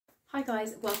Hi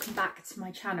guys, welcome back to my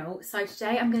channel. So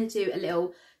today I'm going to do a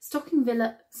little stocking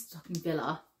filler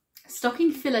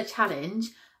challenge.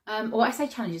 Or I say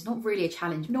challenge, it's not really a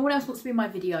challenge. No one else wants to be in my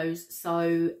videos,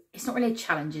 so it's not really a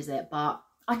challenge, is it? But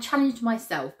I challenged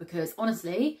myself because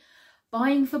honestly,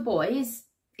 buying for boys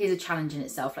is a challenge in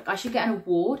itself. Like I should get an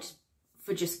award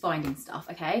for just finding stuff,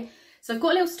 okay? So I've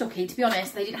got a little stocking. To be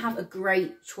honest, they didn't have a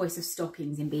great choice of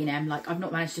stockings in B&M. Like I've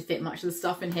not managed to fit much of the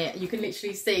stuff in here. You can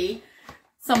literally see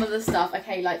some of the stuff.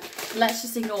 Okay, like let's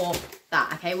just ignore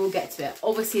that. Okay, we'll get to it.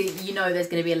 Obviously, you know there's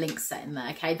going to be a link set in there.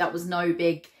 Okay, that was no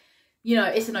big, you know,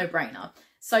 it's a no-brainer.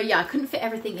 So yeah, I couldn't fit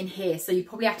everything in here. So you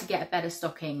probably have to get a better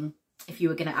stocking if you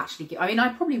were going to actually give. I mean, I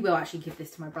probably will actually give this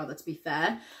to my brother, to be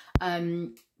fair.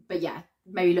 But yeah,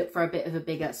 maybe look for a bit of a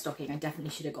bigger stocking. I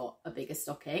definitely should have got a bigger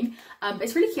stocking. But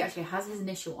it's really cute actually. It has his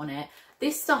initial on it.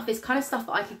 This stuff is kind of stuff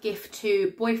that I could gift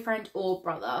to boyfriend or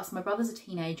brother. So my brother's a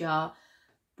teenager,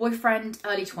 boyfriend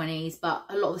early 20s, but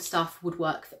a lot of the stuff would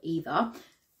work for either.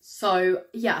 So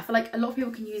yeah, I feel like a lot of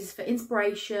people can use this for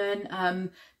inspiration.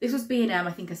 This was B&M,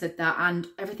 I think I said that, and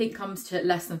everything comes to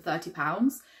less than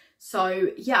 £30. So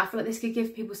yeah, I feel like this could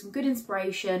give people some good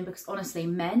inspiration because honestly,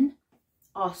 men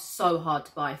are so hard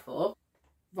to buy for.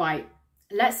 Right,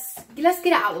 let's get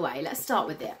it out of the way. Let's start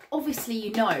with it. Obviously,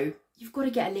 you know, you've got to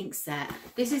get a Lynx set.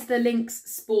 This is the Lynx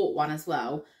Sport one as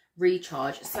well,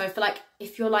 Recharge. So for like,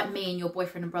 if you're like me and your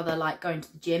boyfriend and brother like going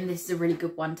to the gym, this is a really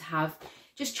good one to have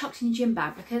just chucked in your gym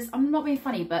bag, because I'm not being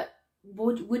funny, but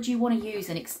would you want to use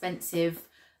an expensive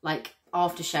like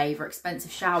aftershave or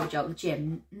expensive shower gel at the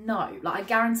gym? No. Like I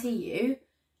guarantee you,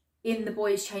 in the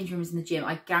boys' change rooms in the gym,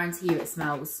 I guarantee you it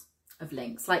smells of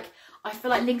Lynx. Like I feel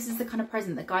like Lynx is the kind of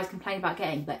present that guys complain about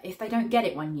getting, but if they don't get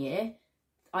it one year,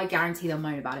 I guarantee they'll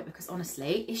moan about it, because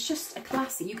honestly, it's just a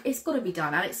classic. It's got to be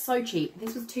done, and it's so cheap.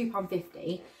 This was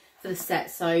 £2.50 for the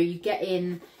set. So you get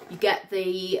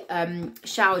the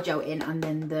shower gel in, and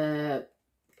then the,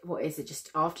 what is it,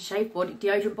 just aftershave body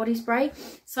deodorant body spray.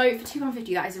 So for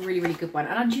 £2.50, that is a really, really good one.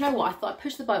 And do you know what? I thought I'd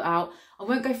push the boat out. I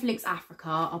won't go for Lynx Africa.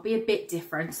 I'll be a bit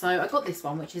different. So I got this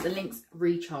one, which is a Lynx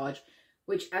Recharge,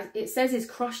 which as it says is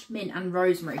crushed mint and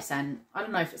rosemary scent. I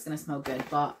don't know if it's going to smell good,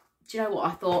 but do you know what?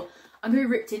 I thought I'm going to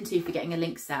be ripped into for getting a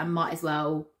Lynx set. I might as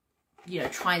well, you know,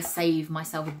 try and save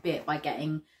myself a bit by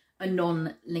getting a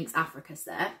non-Lynx Africa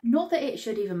set. Not that it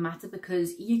should even matter,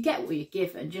 because you get what you're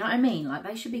given. Do you know what I mean? Like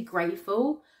they should be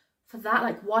grateful for that.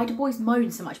 Like why do boys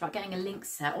moan so much about getting a Lynx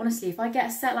set? Honestly, if I get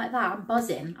a set like that, I'm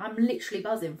buzzing. I'm literally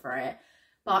buzzing for it.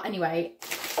 But anyway,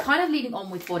 kind of leading on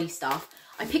with body stuff,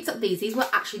 I picked up these. These were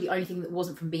actually the only thing that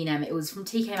wasn't from B&M. It was from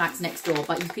TK Maxx next door,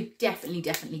 but you could definitely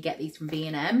get these from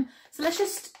B&M. So let's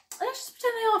just pretend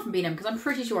they are from B&M, because I'm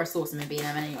pretty sure I saw some in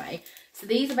B&M anyway. So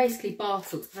these are basically bath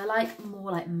salts. They're like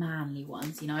more like manly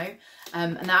ones, you know,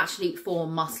 and they're actually for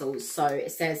muscles. So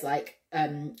it says like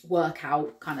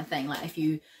workout kind of thing. Like if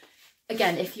you,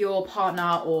 again, if your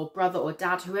partner or brother or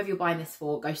dad, whoever you're buying this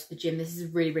for, goes to the gym, this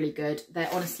is really, really good. They're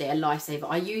honestly a lifesaver.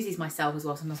 I use these myself as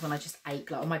well sometimes when I just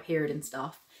ache, like on my period and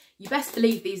stuff. You best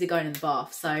believe these are going in the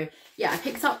bath. So yeah, I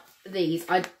picked up these.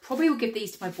 I probably will give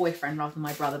these to my boyfriend rather than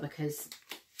my brother, because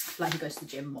I feel like he goes to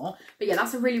the gym more. But yeah,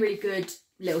 that's a really, really good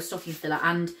little stocking filler.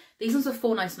 And these ones were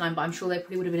 £4.99, but I'm sure they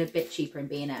probably would have been a bit cheaper in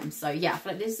B&M. So yeah, I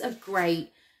feel like this is a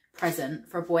great present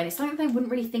for a boy, and it's something they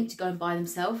wouldn't really think to go and buy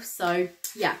themselves. So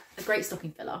yeah, a great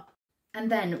stocking filler.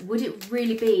 And then would it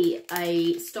really be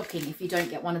a stocking if you don't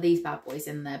get one of these bad boys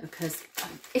in there? Because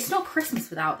it's not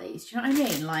Christmas without these. Do you know what I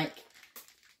mean? Like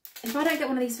if I don't get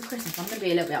one of these for Christmas, I'm going to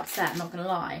be a little bit upset, I'm not going to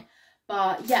lie.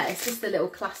 But yeah, it's just the little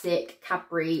classic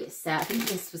Cadbury set. I think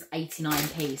this was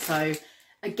 89p. So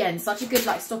again, such a good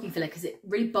like stocking filler, because it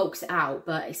really bulks it out,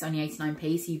 but it's only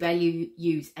 89p. So you barely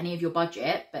use any of your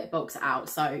budget, but it bulks it out.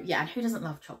 So yeah, and who doesn't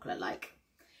love chocolate? Like,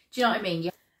 do you know what I mean?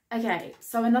 Yeah. Okay,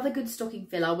 so another good stocking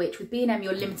filler, which with B&M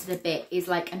you're limited a bit, is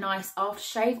like a nice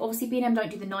aftershave. Obviously B&M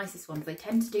don't do the nicest ones. They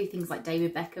tend to do things like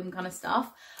David Beckham kind of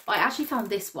stuff. But I actually found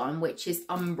this one, which is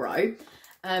Umbro.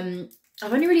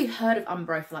 I've only really heard of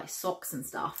Umbro for like socks and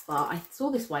stuff, but I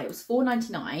saw this one. It was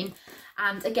 £4.99.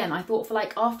 And again, I thought for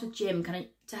like after gym, kind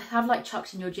of to have like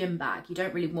chucked in your gym bag, you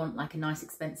don't really want like a nice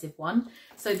expensive one.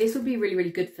 So this would be really, really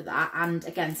good for that. And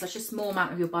again, such a small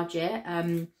amount of your budget,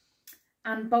 and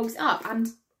bulks it up. And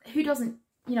who doesn't,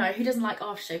 you know, who doesn't like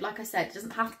aftershave? Like I said, it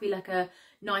doesn't have to be like a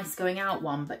nice going out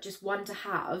one, but just one to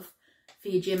have for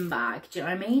your gym bag. Do you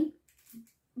know what I mean?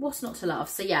 What's not to love?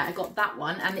 So yeah, I got that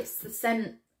one, and it's the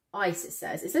scent Ice, it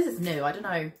says. It says it's new. I don't know.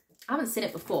 I haven't seen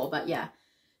it before, but yeah.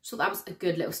 Just thought that was a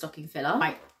good little stocking filler.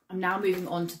 Right, I'm now moving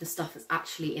on to the stuff that's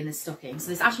actually in the stocking. So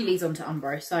this actually leads on to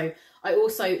Umbro. So I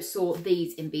also saw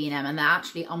these in B&M, and they're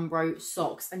actually Umbro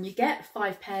socks. And you get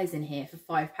 5 pairs in here for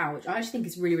 £5, which I actually think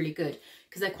is really, really good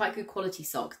because they're quite good quality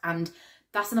socks. And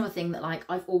that's another thing that, like,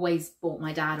 I've always bought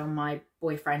my dad or my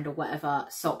boyfriend or whatever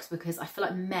socks, because I feel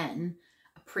like men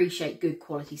appreciate good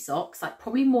quality socks, like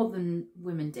probably more than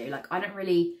women do. Like I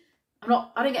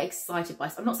don't get excited by,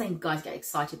 I'm not saying guys get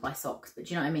excited by socks, but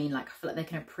do you know what I mean? Like I feel like they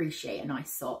can appreciate a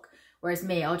nice sock. Whereas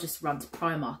me, I'll just run to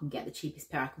Primark and get the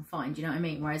cheapest pair I can find. Do you know what I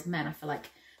mean? Whereas men, I feel like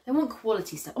they want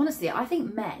quality stuff. Honestly, I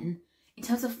think men, in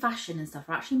terms of fashion and stuff,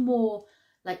 are actually more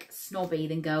like snobby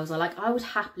than girls are. Like I would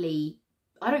happily,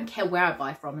 I don't care where I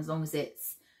buy from as long as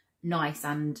it's nice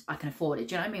and I can afford it.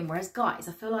 Do you know what I mean? Whereas guys,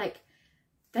 I feel like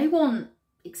they want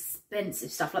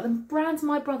expensive stuff. Like the brands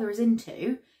my brother is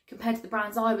into compared to the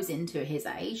brands I was into at his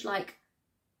age, like,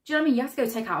 do you know what I mean? You have to go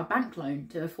take out a bank loan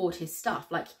to afford his stuff.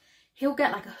 Like he'll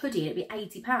get like a hoodie and it'd be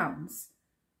 £80.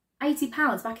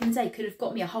 £80 back in the day could have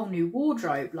got me a whole new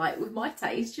wardrobe, like with my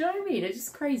taste. Do you know what I mean? It's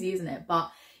just crazy, isn't it?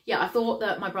 But yeah, I thought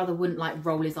that my brother wouldn't like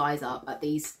roll his eyes up at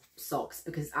these socks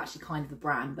because it's actually kind of a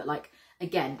brand, but like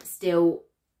again, still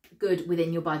good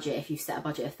within your budget. If you set a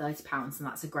budget of £30, and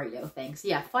that's a great little thing. So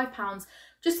yeah, £5,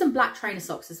 just some black trainer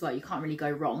socks as well. You can't really go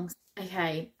wrong.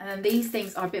 Okay, and then these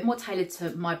things are a bit more tailored to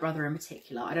my brother in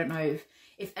particular. I don't know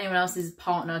if anyone else's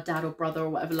partner, dad or brother or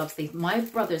whatever loves these. My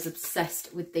brother is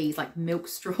obsessed with these like milk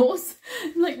straws,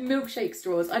 like milkshake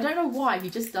straws. I don't know why, he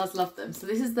just does love them. So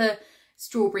this is the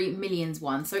Strawberry Millions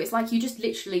one. So it's like you just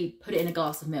literally put it in a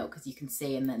glass of milk, as you can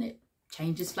see, and then it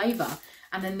changes flavour.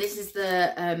 And then this is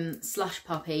the Slush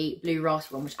Puppy Blue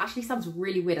Raspberry one, which actually sounds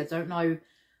really weird. I don't know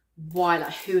why,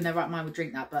 like who in their right mind would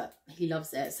drink that, but he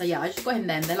loves it. So yeah, I just got him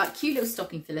them. They're like cute little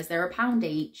stocking fillers. They're £1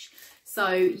 each. So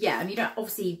yeah, I mean, you don't,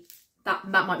 obviously that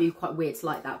might be quite weird to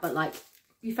like that, but like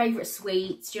your favourite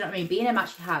sweets, do you know what I mean? B&M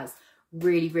actually has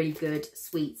really, really good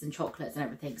sweets and chocolates and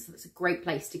everything. So it's a great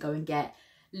place to go and get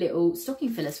little stocking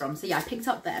fillers from. So yeah, I picked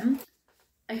up them.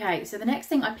 Okay, so the next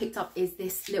thing I picked up is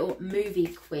this little movie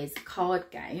quiz card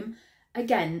game.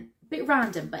 Again, a bit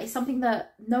random, but it's something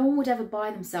that no one would ever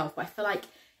buy themselves, but I feel like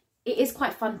it is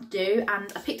quite fun to do.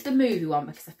 And I picked the movie one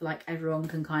because I feel like everyone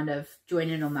can kind of join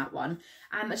in on that one.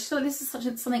 And I just thought this is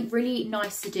something really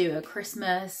nice to do at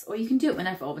Christmas, or you can do it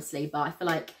whenever, obviously, but I feel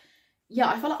like, yeah,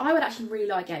 I feel like I would actually really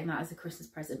like getting that as a Christmas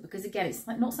present, because again, it's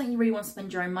like not something you really want to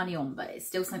spend your own money on, but it's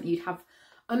still something you'd have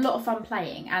a lot of fun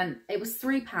playing. And it was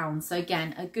 £3, so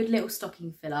again, a good little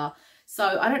stocking filler.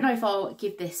 So I don't know if I'll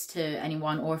give this to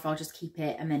anyone or if I'll just keep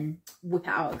it and then whip it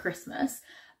out at Christmas.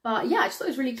 But yeah, I just thought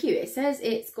it was really cute. It says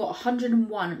it's got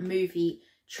 101 movie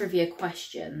trivia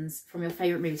questions from your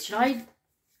favourite movies. Should I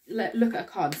look at a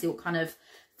card and see what kind of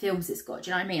films it's got? Do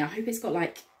you know what I mean? I hope it's got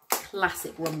like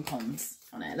classic rom-coms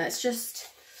on it. Let's just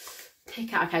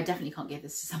pick out. Okay, I definitely can't give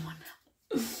this to someone.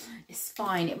 It's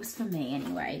fine, it was for me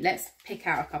anyway. Let's pick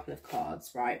out a couple of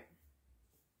cards, right?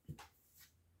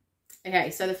 Okay,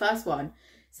 so the first one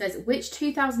says, which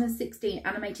 2016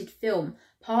 animated film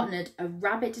partnered a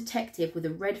rabbit detective with a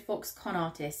red fox con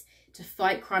artist to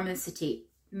fight crime in the city?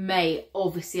 Mate,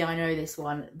 obviously I know this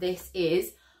one. This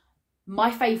is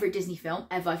my favourite Disney film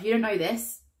ever. If you don't know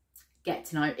this, get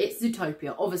to know. It's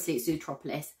Zootopia. Obviously it's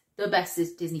Zootropolis, the best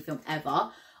Disney film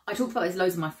ever. I talked about this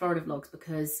loads in my Florida vlogs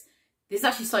because this is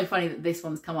actually so funny that this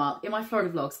one's come up. In my Florida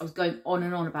vlogs, I was going on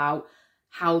and on about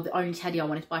how the only teddy I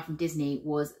wanted to buy from Disney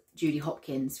was Judy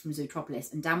Hopkins from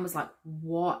Zootropolis. And Dan was like,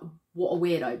 what a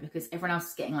weirdo, because everyone else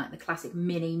is getting like the classic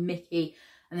Minnie, Mickey.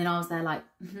 And then I was there like,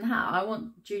 nah, I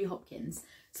want Judy Hopkins.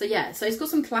 So yeah, so it's got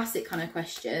some classic kind of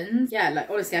questions. Yeah, like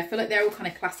honestly, I feel like they're all kind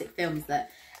of classic films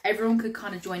that everyone could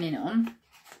kind of join in on.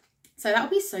 So that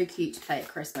would be so cute to play at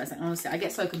Christmas. And honestly, I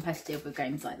get so competitive with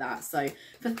games like that. So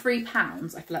for £3,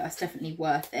 I feel like that's definitely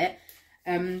worth it.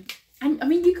 And I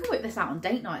mean, you can whip this out on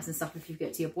date nights and stuff if you give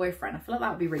it to your boyfriend. I feel like that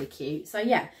would be really cute. So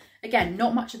yeah, again,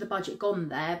 not much of the budget gone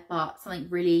there, but something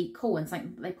really cool and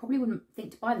something they probably wouldn't think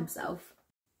to buy themselves.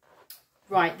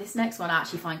 Right, this next one I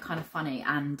actually find kind of funny.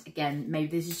 And again, maybe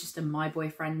this is just a my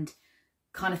boyfriend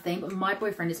kind of thing, but my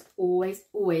boyfriend has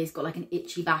always got like an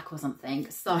itchy back or something.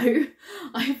 So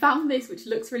I found this, which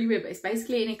looks really weird, but it's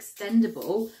basically an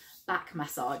extendable back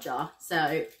massager.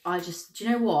 So I just, do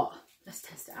you know what? Let's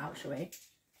test it out, shall we?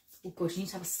 Oh god, you need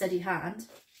to have a steady hand.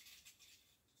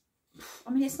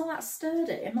 I mean, it's not that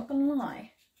sturdy, I'm not gonna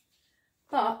lie.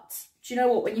 But do you know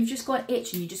what? When you've just got an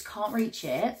itch and you just can't reach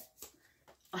it,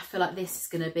 I feel like this is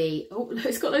gonna be, oh,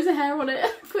 it's got loads of hair on it.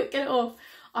 Quick, get it off.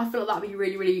 I feel like that'd be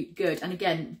really, really good. And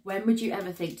again, when would you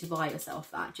ever think to buy yourself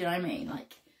that? Do you know what I mean?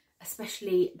 Like,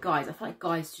 especially guys. I feel like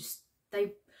guys just,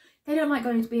 they don't like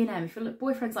going to B&M. If your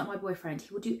boyfriend's like my boyfriend,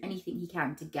 he will do anything he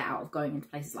can to get out of going into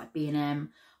places like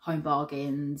B&M, Home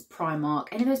Bargains, Primark,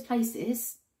 any of those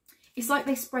places. It's like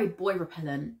they spray boy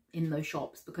repellent in those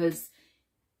shops because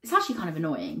it's actually kind of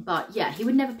annoying. But yeah, he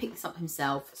would never pick this up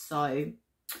himself. So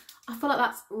I feel like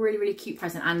that's a really, really cute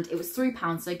present. And it was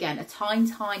 £3. So again, a tiny,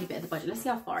 tiny bit of the budget. Let's see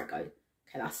how far it goes.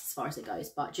 Okay, that's as far as it goes.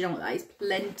 But do you know what? That is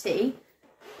plenty,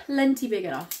 plenty big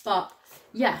enough. But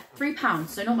yeah, £3.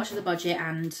 So not much of the budget.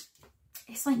 And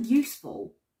it's like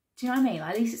useful. Do you know what I mean?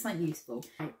 Like, at least it's like useful.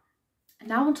 Okay. And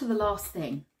now on to the last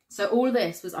thing. So all of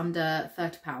this was under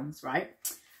 £30, right?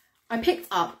 I picked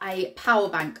up a power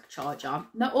bank charger.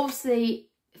 Now, obviously,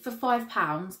 for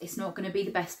 £5, it's not going to be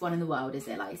the best one in the world, is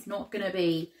it? Like, it's not going to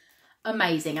be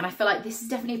amazing. And I feel like this is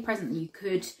definitely a present that you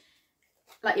could,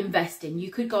 like, invest in.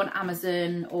 You could go on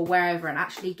Amazon or wherever and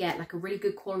actually get, like, a really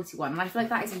good quality one. And I feel like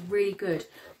that is a really good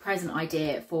present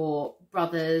idea for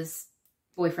brothers,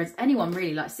 boyfriends, anyone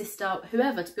really, like sister,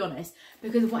 whoever, to be honest.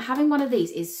 Because having one of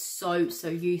these is so, so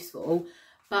useful.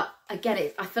 But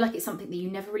again, I feel like it's something that you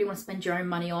never really want to spend your own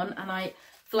money on. And I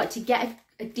feel like to get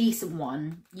a decent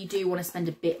one, you do want to spend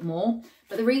a bit more.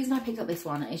 But the reason I picked up this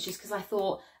one is just because I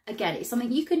thought, again, it's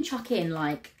something you can chuck in.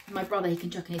 Like my brother, he can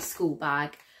chuck in his school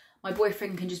bag. My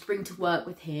boyfriend can just bring to work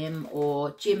with him,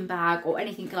 or gym bag or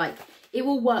anything. Like, it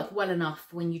will work well enough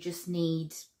when you just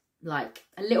need like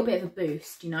a little bit of a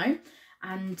boost, you know?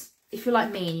 And if you're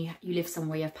like me and you live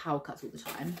somewhere you have power cuts all the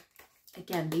time,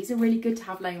 again, these are really good to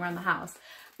have laying around the house.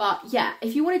 But yeah,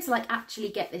 if you wanted to like actually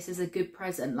get this as a good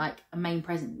present, like a main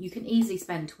present, you can easily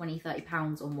spend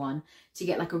 £20–30 on one to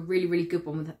get like a really, really good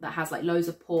one that has like loads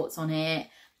of ports on it,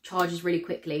 charges really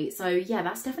quickly. So yeah,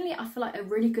 that's definitely, I feel like, a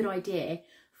really good idea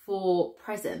for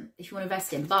present if you want to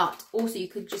invest in. But also you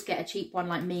could just get a cheap one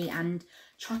like me and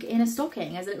chuck it in a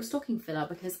stocking as a little stocking filler,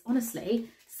 because honestly,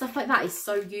 stuff like that is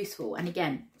so useful. And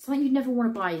again, something you'd never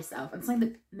want to buy yourself, and something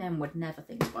that men would never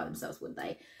think to buy themselves, would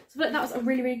they? So I feel like that was a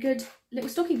really, really good little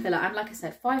stocking filler. And like I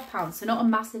said, £5, so not a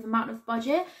massive amount of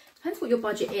budget. Depends what your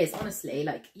budget is, honestly.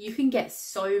 Like, you can get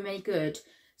so many good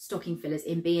stocking fillers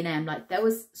in B&M. Like, there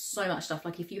was so much stuff.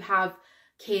 Like, if you have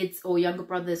kids or younger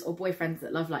brothers or boyfriends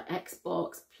that love like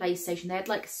Xbox, PlayStation, they had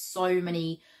like so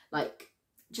many like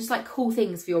just like cool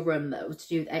things for your room that was to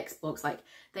do with Xbox. Like,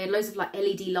 they had loads of like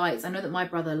LED lights. I know that my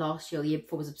brother last year, the year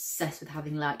before, was obsessed with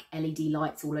having like LED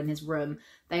lights all in his room.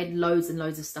 They had loads and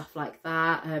loads of stuff like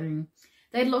that.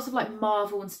 They had lots of like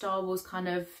Marvel and Star Wars kind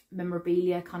of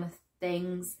memorabilia kind of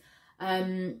things.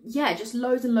 Yeah, just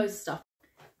loads and loads of stuff.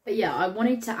 But yeah, I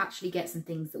wanted to actually get some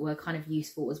things that were kind of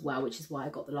useful as well, which is why I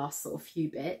got the last sort of few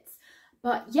bits.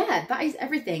 But yeah, that is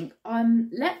everything.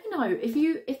 Let me know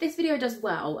if this video does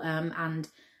well, and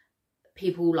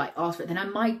people like ask for it, then I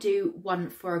might do one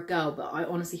for a girl. But I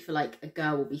honestly feel like a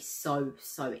girl will be so,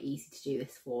 so easy to do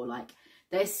this for. Like,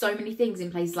 there's so many things in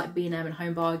places like B&M and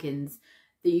Home Bargains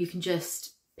that you can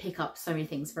just pick up so many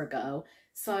things for a girl.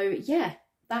 So yeah,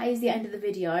 that is the end of the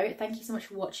video. Thank you so much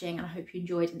for watching, and I hope you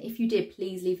enjoyed. And if you did,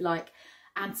 please leave a like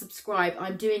and subscribe.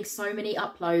 I'm doing so many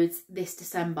uploads this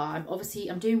December.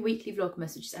 I'm doing weekly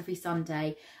vlogmas, which is every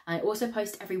Sunday. I also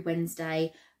post every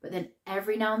Wednesday, but then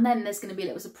every now and then there's going to be a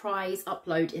little surprise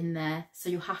upload in there. So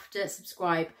you'll have to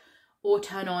subscribe or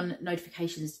turn on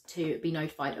notifications to be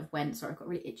notified of when, sorry, I've got a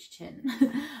really itchy chin,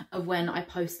 of when I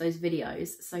post those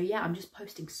videos. So yeah, I'm just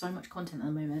posting so much content at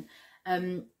the moment.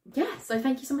 Yeah, so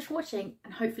thank you so much for watching,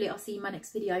 and hopefully I'll see you in my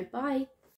next video. Bye.